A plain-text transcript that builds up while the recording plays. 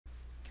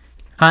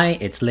Hi,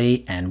 it's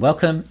Lee and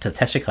welcome to the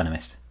Tesla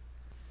Economist.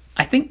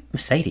 I think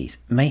Mercedes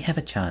may have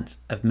a chance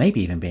of maybe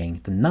even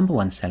being the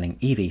 #1 selling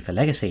EV for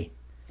legacy.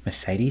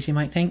 Mercedes, you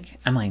might think?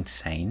 Am I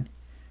insane?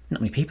 Not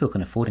many people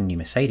can afford a new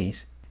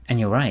Mercedes. And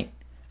you're right,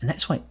 and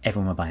that's why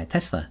everyone will buy a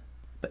Tesla.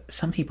 But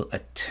some people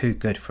are too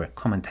good for a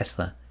common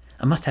Tesla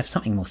and must have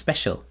something more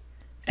special.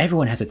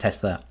 Everyone has a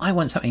Tesla. I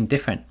want something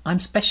different. I'm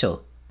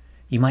special.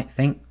 You might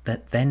think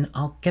that then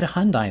I'll get a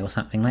Hyundai or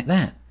something like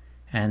that.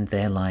 And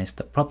there lies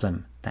the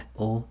problem that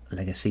all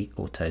legacy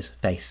autos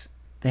face.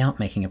 They aren't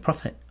making a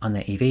profit on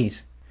their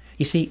EVs.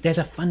 You see, there's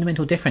a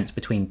fundamental difference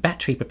between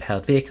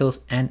battery-propelled vehicles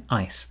and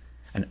ICE.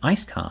 An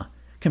ICE car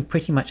can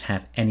pretty much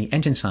have any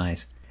engine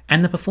size,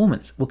 and the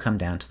performance will come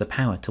down to the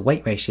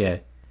power-to-weight ratio.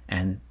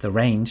 And the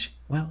range,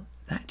 well,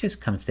 that just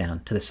comes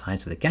down to the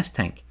size of the gas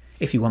tank.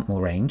 If you want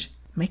more range,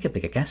 make a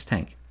bigger gas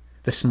tank.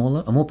 The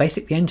smaller or more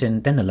basic the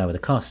engine, then the lower the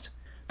cost.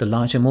 The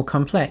larger, more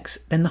complex,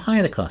 then the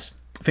higher the cost.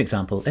 For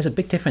example, there's a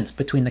big difference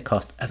between the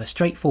cost of a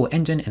straight 4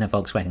 engine in a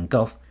Volkswagen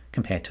Golf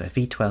compared to a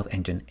V12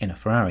 engine in a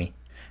Ferrari.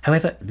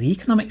 However, the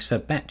economics for a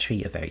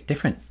battery are very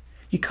different.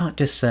 You can't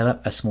just serve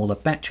up a smaller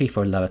battery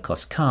for a lower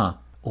cost car,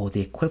 or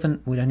the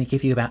equivalent would only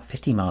give you about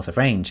 50 miles of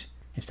range,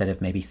 instead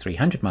of maybe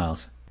 300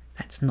 miles.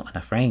 That's not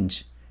enough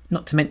range.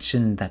 Not to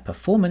mention that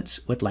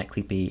performance would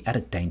likely be at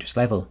a dangerous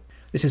level.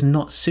 This is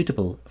not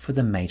suitable for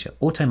the major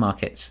auto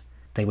markets.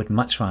 They would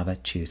much rather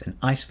choose an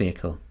ICE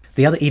vehicle.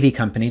 The other EV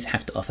companies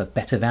have to offer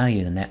better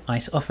value than their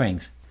ICE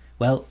offerings.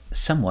 Well,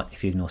 somewhat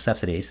if you ignore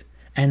subsidies,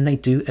 and they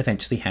do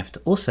eventually have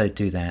to also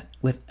do that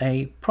with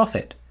a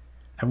profit.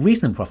 A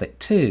reasonable profit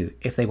too,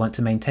 if they want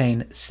to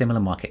maintain similar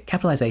market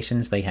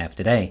capitalizations they have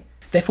today.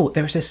 Therefore,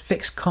 there is this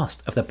fixed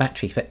cost of the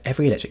battery for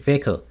every electric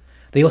vehicle.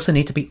 They also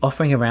need to be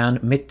offering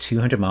around mid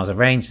 200 miles of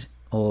range,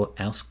 or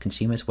else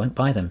consumers won't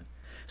buy them.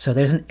 So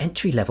there's an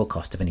entry-level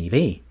cost of an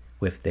EV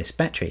with this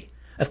battery.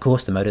 Of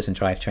course, the motors and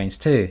drivetrains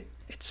too.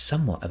 It's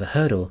somewhat of a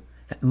hurdle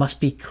that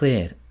must be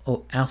cleared,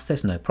 or else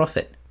there's no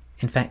profit.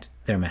 In fact,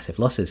 there are massive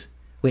losses,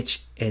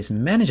 which is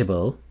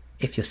manageable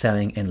if you're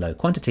selling in low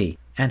quantity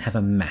and have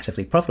a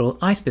massively profitable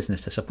ICE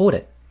business to support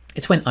it.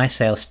 It's when ICE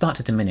sales start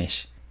to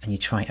diminish and you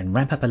try and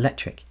ramp up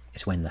electric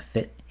is when the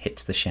fit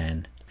hits the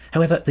shan.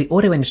 However, the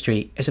auto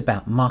industry is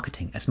about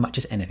marketing as much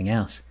as anything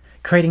else,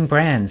 creating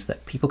brands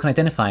that people can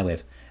identify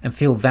with and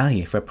feel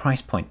value for a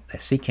price point they're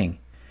seeking.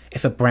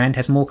 If a brand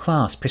has more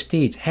class,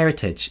 prestige,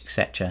 heritage,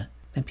 etc.,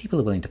 then people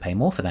are willing to pay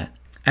more for that.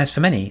 As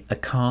for many, a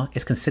car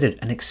is considered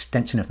an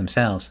extension of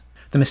themselves.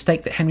 The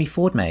mistake that Henry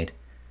Ford made,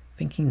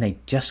 thinking they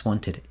just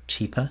wanted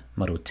cheaper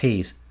Model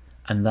Ts,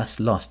 and thus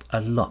lost a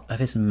lot of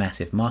his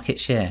massive market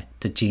share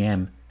to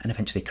GM and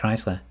eventually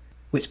Chrysler.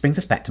 Which brings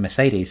us back to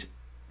Mercedes.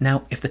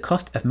 Now, if the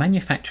cost of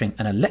manufacturing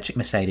an electric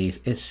Mercedes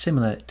is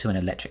similar to an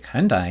electric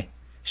Hyundai,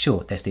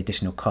 sure, there's the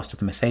additional cost of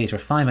the Mercedes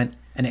refinement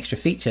and extra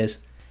features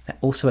that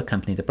also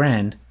accompany the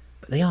brand,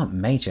 but they aren't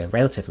major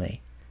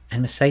relatively,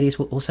 and Mercedes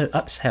will also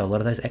upsell a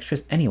lot of those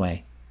extras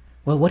anyway.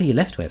 Well, what are you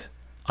left with?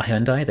 A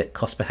Hyundai that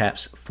costs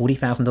perhaps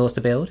 $40,000 to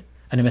build,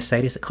 and a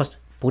Mercedes that costs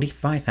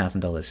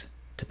 $45,000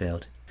 to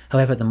build.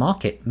 However, the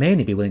market may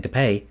only be willing to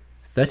pay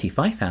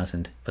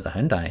 $35,000 for the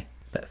Hyundai,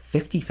 but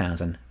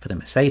 $50,000 for the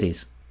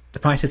Mercedes. The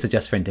prices are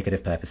just for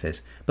indicative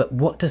purposes, but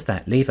what does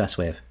that leave us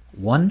with?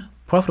 One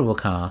profitable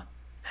car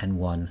and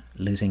one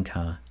losing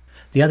car.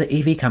 The other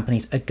EV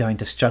companies are going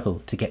to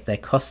struggle to get their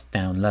costs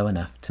down low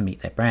enough to meet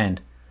their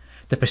brand.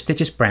 The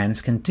prestigious brands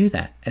can do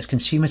that, as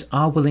consumers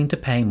are willing to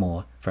pay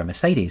more for a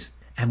Mercedes.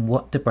 And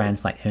what do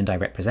brands like Hyundai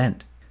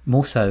represent?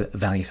 More so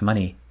value for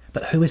money.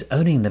 But who is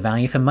owning the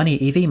value for money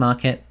EV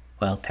market?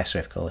 Well,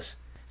 Tesla, of course.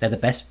 They're the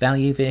best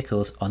value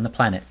vehicles on the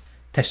planet.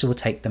 Tesla will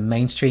take the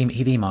mainstream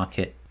EV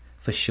market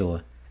for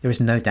sure. There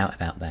is no doubt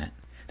about that.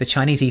 The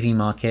Chinese EV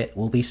market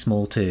will be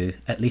small too,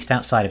 at least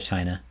outside of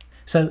China.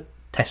 So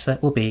Tesla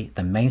will be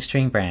the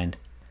mainstream brand.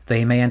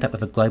 They may end up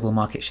with a global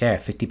market share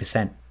of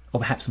 50%, or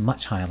perhaps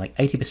much higher, like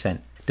 80%,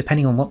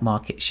 depending on what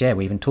market share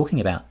we're even talking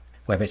about,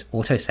 whether it's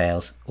auto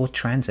sales or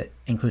transit,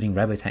 including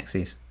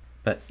robotaxis.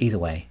 But either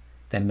way,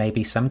 there may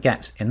be some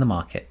gaps in the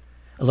market.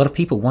 A lot of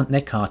people want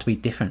their car to be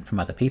different from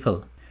other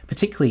people,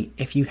 particularly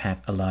if you have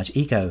a large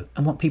ego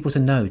and want people to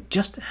know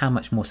just how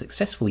much more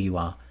successful you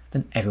are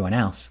than everyone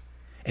else.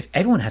 If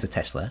everyone has a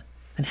Tesla,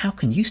 then how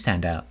can you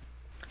stand out?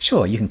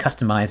 Sure, you can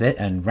customize it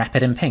and wrap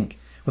it in pink,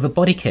 with a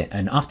body kit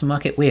and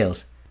aftermarket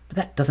wheels, but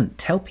that doesn't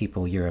tell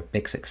people you're a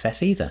big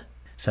success either.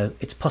 So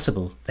it's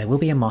possible there will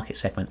be a market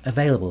segment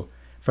available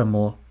for a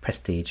more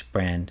prestige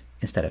brand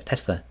instead of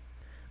Tesla.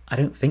 I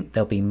don't think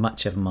there'll be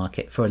much of a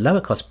market for a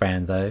lower cost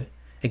brand though,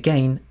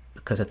 again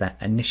because of that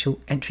initial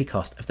entry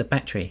cost of the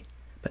battery.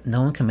 But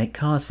no one can make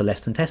cars for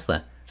less than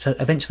Tesla, so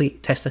eventually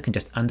Tesla can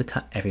just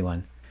undercut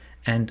everyone.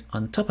 And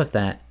on top of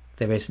that,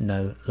 there is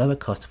no lower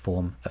cost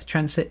form of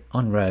transit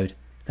on road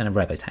than a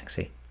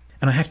robotaxi.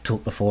 And I have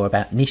talked before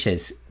about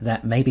niches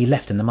that may be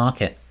left in the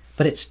market,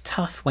 but it's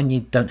tough when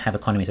you don't have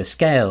economies of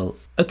scale.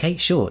 Okay,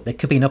 sure, there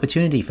could be an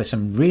opportunity for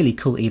some really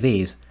cool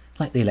EVs,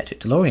 like the electric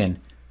DeLorean,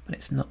 but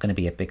it's not going to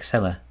be a big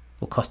seller,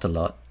 will cost a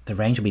lot, the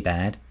range will be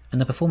bad, and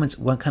the performance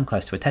won't come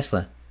close to a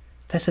Tesla.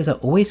 Teslas are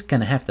always going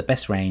to have the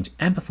best range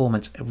and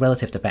performance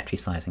relative to battery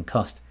size and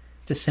cost.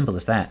 It's as simple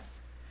as that.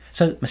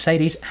 So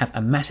Mercedes have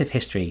a massive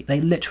history.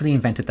 They literally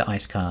invented the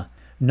ICE car.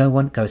 No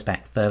one goes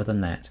back further than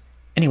that.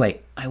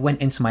 Anyway, I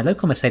went into my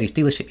local Mercedes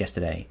dealership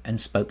yesterday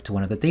and spoke to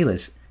one of the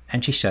dealers,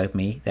 and she showed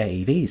me their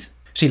EVs.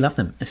 She loved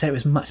them and said it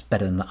was much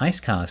better than the ICE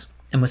cars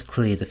and was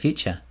clearly the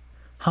future.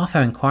 Half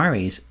her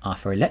inquiries are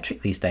for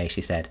electric these days,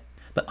 she said,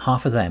 but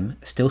half of them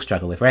still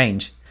struggle with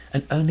range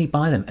and only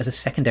buy them as a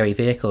secondary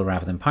vehicle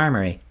rather than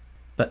primary.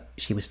 But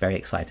she was very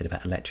excited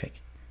about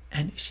electric.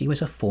 And she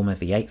was a former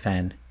V8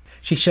 fan.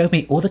 She showed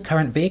me all the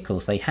current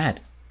vehicles they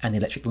had and the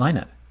electric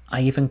lineup.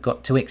 I even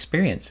got to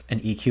experience an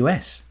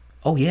EQS.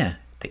 Oh yeah,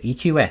 the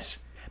EQS.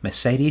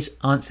 Mercedes'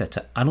 answer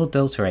to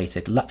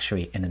unadulterated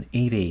luxury in an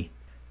EV.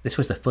 This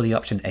was the fully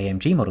optioned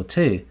AMG model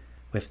too,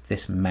 with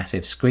this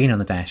massive screen on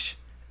the dash.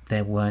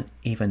 There weren't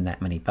even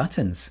that many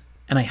buttons.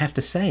 And I have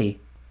to say,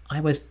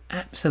 I was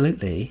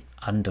absolutely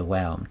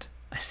underwhelmed.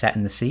 I sat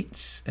in the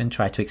seats and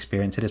tried to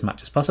experience it as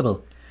much as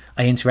possible.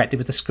 I interacted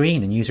with the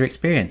screen and user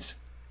experience.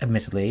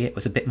 Admittedly, it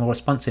was a bit more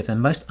responsive than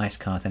most ICE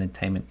cars'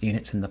 entertainment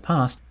units in the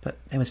past, but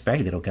there was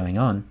very little going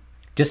on.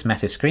 Just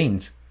massive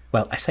screens.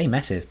 Well, I say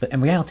massive, but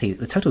in reality,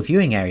 the total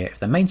viewing area of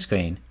the main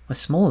screen was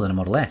smaller than a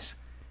Model S.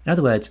 In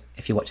other words,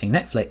 if you're watching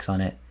Netflix on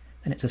it,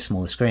 then it's a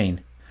smaller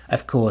screen.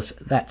 Of course,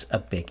 that's a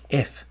big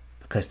if,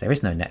 because there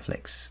is no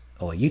Netflix,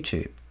 or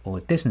YouTube,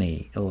 or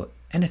Disney, or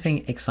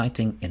anything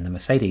exciting in the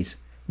Mercedes.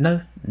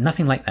 No,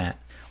 nothing like that.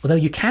 Although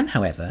you can,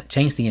 however,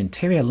 change the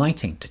interior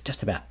lighting to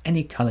just about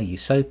any colour you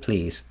so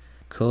please.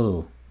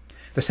 Cool.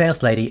 The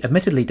sales lady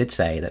admittedly did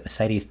say that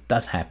Mercedes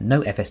does have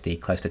no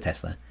FSD close to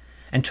Tesla,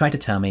 and tried to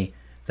tell me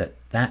that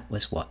that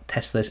was what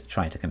Teslas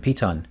tried to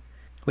compete on,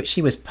 which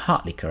she was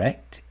partly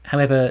correct.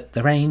 However,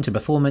 the range and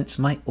performance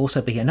might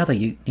also be another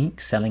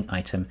unique selling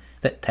item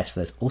that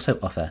Teslas also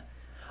offer.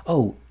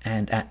 Oh,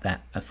 and at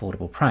that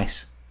affordable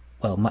price.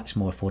 Well, much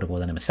more affordable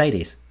than a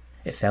Mercedes.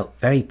 It felt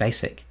very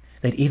basic.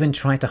 They'd even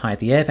tried to hide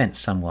the air vents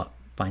somewhat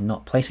by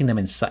not placing them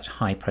in such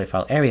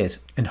high-profile areas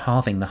and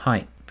halving the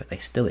height, but they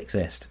still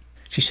exist.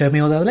 She showed me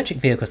all the electric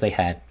vehicles they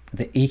had,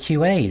 the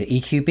EQA,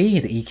 the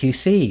EQB, the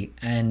EQC,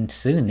 and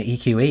soon the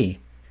EQE.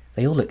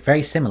 They all looked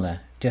very similar,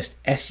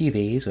 just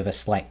SUVs with a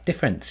slight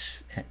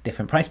difference at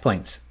different price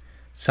points,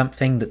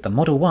 something that the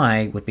Model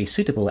Y would be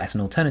suitable as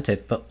an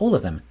alternative for all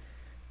of them,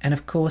 and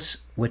of course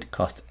would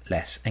cost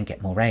less and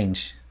get more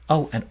range.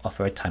 Oh, and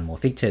offer a ton more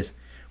features,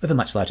 with a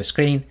much larger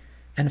screen,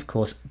 and of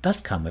course does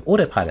come with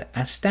autopilot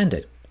as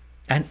standard,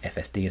 and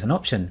FSD is an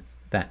option.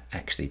 That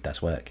actually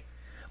does work.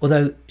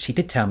 Although she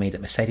did tell me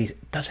that Mercedes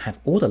does have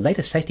all the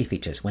latest safety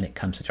features when it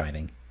comes to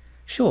driving.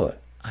 Sure,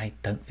 I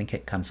don't think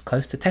it comes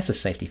close to Tesla's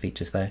safety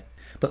features though,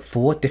 but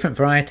 4 different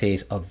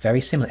varieties of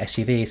very similar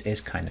SUVs is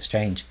kind of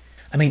strange.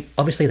 I mean,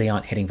 obviously they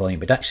aren't hitting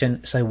volume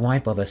production, so why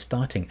bother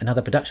starting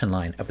another production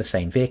line of the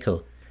same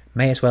vehicle?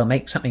 May as well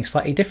make something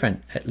slightly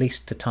different, at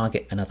least to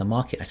target another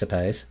market, I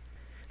suppose.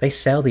 They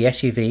sell the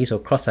SUVs or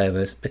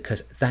crossovers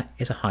because that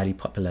is a highly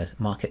popular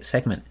market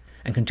segment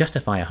and can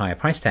justify a higher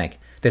price tag.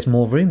 There's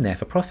more room there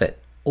for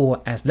profit,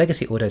 or as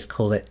legacy autos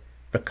call it,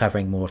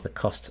 recovering more of the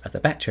costs of the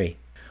battery.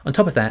 On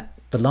top of that,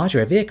 the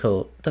larger a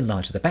vehicle, the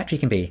larger the battery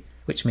can be,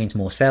 which means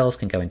more cells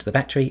can go into the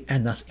battery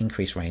and thus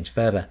increase range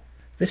further.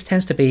 This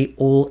tends to be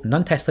all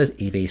non-Tesla's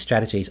EV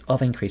strategies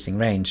of increasing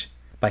range,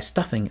 by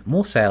stuffing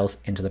more cells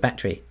into the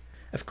battery.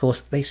 Of course,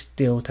 they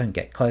still don't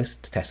get close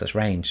to Tesla's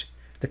range.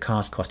 The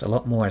cars cost a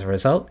lot more as a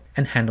result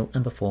and handle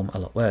and perform a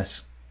lot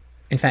worse.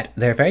 In fact,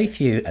 there are very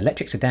few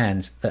electric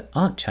sedans that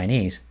aren't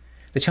Chinese.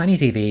 The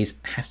Chinese EVs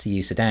have to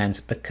use sedans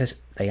because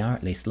they are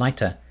at least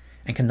lighter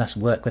and can thus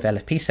work with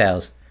LFP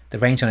cells. The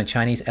range on a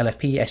Chinese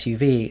LFP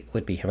SUV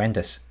would be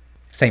horrendous.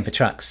 Same for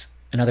trucks.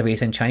 Another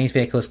reason Chinese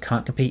vehicles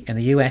can't compete in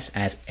the US,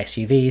 as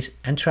SUVs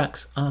and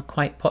trucks are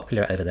quite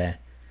popular over there.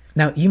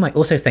 Now, you might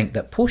also think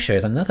that Porsche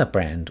is another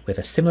brand with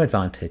a similar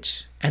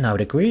advantage, and I would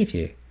agree with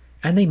you.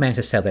 And they managed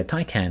to sell their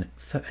Taycan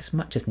for as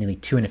much as nearly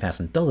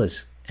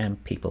 $200,000,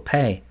 and people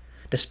pay,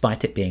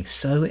 despite it being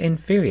so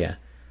inferior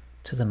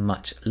to the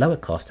much lower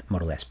cost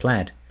Model S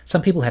Plaid.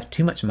 Some people have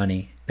too much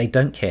money, they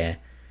don't care,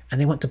 and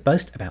they want to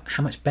boast about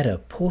how much better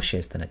Porsche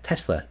is than a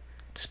Tesla,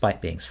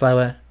 despite being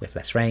slower, with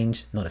less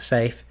range, not as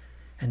safe,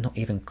 and not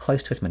even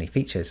close to as many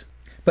features.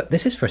 But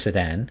this is for a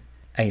sedan,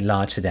 a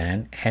large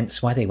sedan,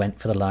 hence why they went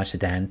for the large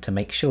sedan to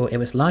make sure it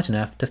was large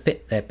enough to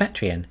fit their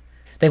battery in.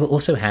 They will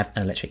also have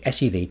an electric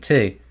SUV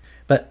too.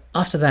 But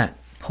after that,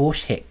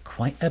 Porsche hit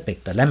quite a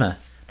big dilemma.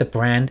 The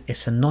brand is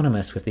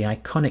synonymous with the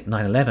iconic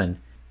 911,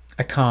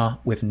 a car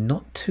with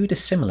not too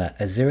dissimilar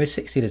a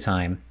 0-60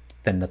 time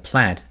than the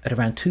Plaid at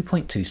around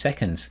 2.2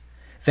 seconds.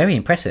 Very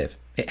impressive.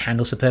 It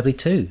handles superbly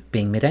too,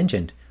 being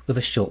mid-engined, with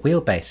a short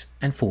wheelbase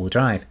and four-wheel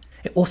drive.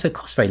 It also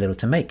costs very little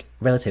to make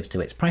relative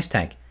to its price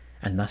tag,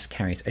 and thus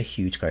carries a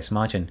huge gross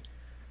margin.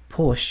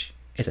 Porsche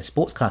is a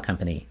sports car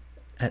company,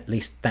 at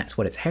least that's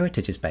what its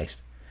heritage is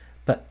based.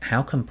 But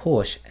how can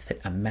Porsche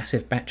fit a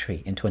massive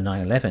battery into a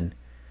 911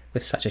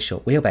 with such a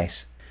short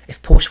wheelbase?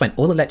 If Porsche went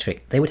all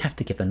electric, they would have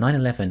to give the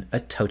 911 a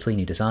totally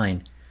new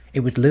design.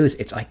 It would lose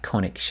its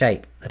iconic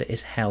shape that it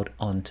has held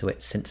on to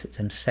it since its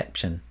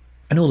inception.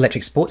 An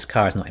all-electric sports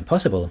car is not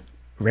impossible.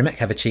 Rimac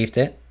have achieved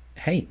it.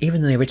 Hey,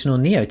 even the original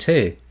Neo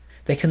too.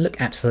 They can look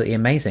absolutely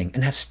amazing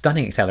and have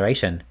stunning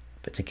acceleration,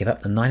 but to give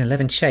up the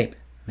 911 shape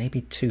may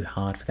be too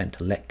hard for them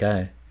to let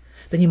go.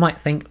 Then you might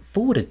think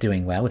Ford are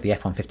doing well with the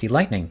F-150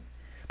 Lightning,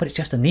 but it's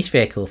just a niche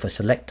vehicle for a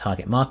select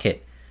target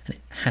market, and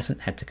it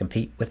hasn't had to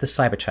compete with the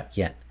Cybertruck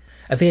yet.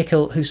 A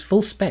vehicle whose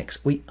full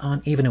specs we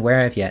aren't even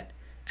aware of yet,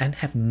 and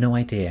have no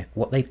idea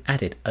what they've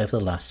added over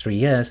the last 3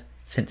 years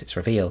since its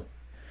reveal.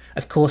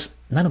 Of course,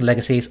 none of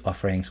Legacy's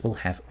offerings will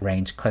have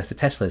range close to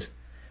Tesla's,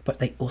 but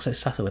they also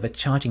suffer with a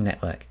charging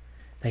network.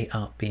 They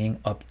are being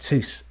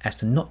obtuse as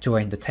to not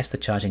join the Tesla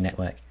charging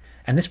network,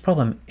 and this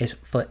problem is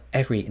for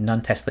every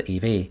non-Tesla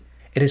EV.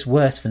 It is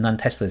worse for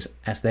non-Teslas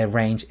as their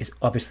range is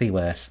obviously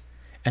worse,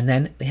 and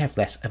then they have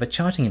less of a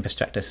charging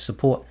infrastructure to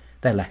support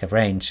their lack of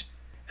range.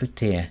 Oh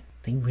dear,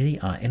 they really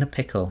are in a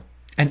pickle.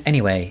 And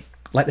anyway,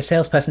 like the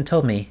salesperson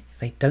told me,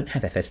 they don't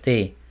have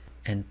FSD,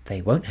 and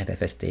they won't have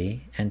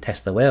FSD, and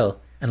Tesla will.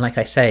 And like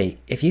I say,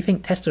 if you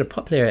think Tesla are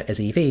popular as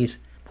EVs,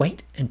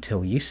 wait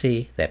until you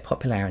see their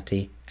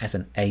popularity as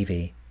an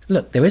AV.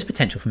 Look, there is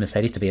potential for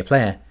Mercedes to be a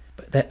player,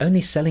 but their only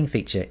selling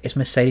feature is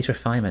Mercedes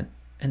refinement,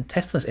 and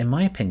Teslas, in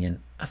my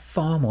opinion, are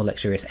far more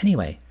luxurious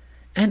anyway,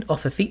 and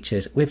offer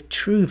features with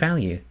true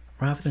value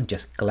rather than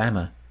just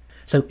glamour.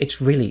 So it's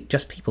really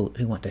just people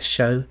who want to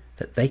show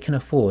that they can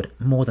afford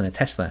more than a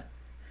Tesla.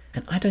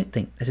 And I don't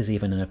think this is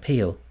even an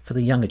appeal for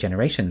the younger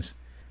generations,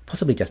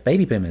 possibly just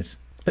baby boomers.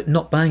 But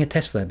not buying a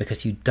Tesla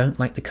because you don't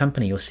like the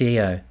company or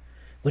CEO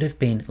would have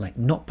been like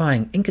not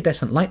buying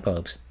incandescent light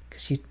bulbs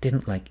because you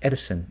didn't like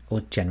Edison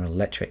or General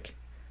Electric.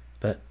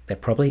 But there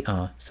probably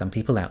are some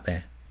people out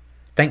there.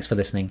 Thanks for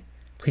listening.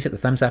 Please hit the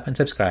thumbs up and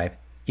subscribe.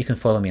 You can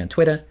follow me on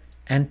Twitter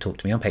and talk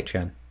to me on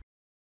Patreon.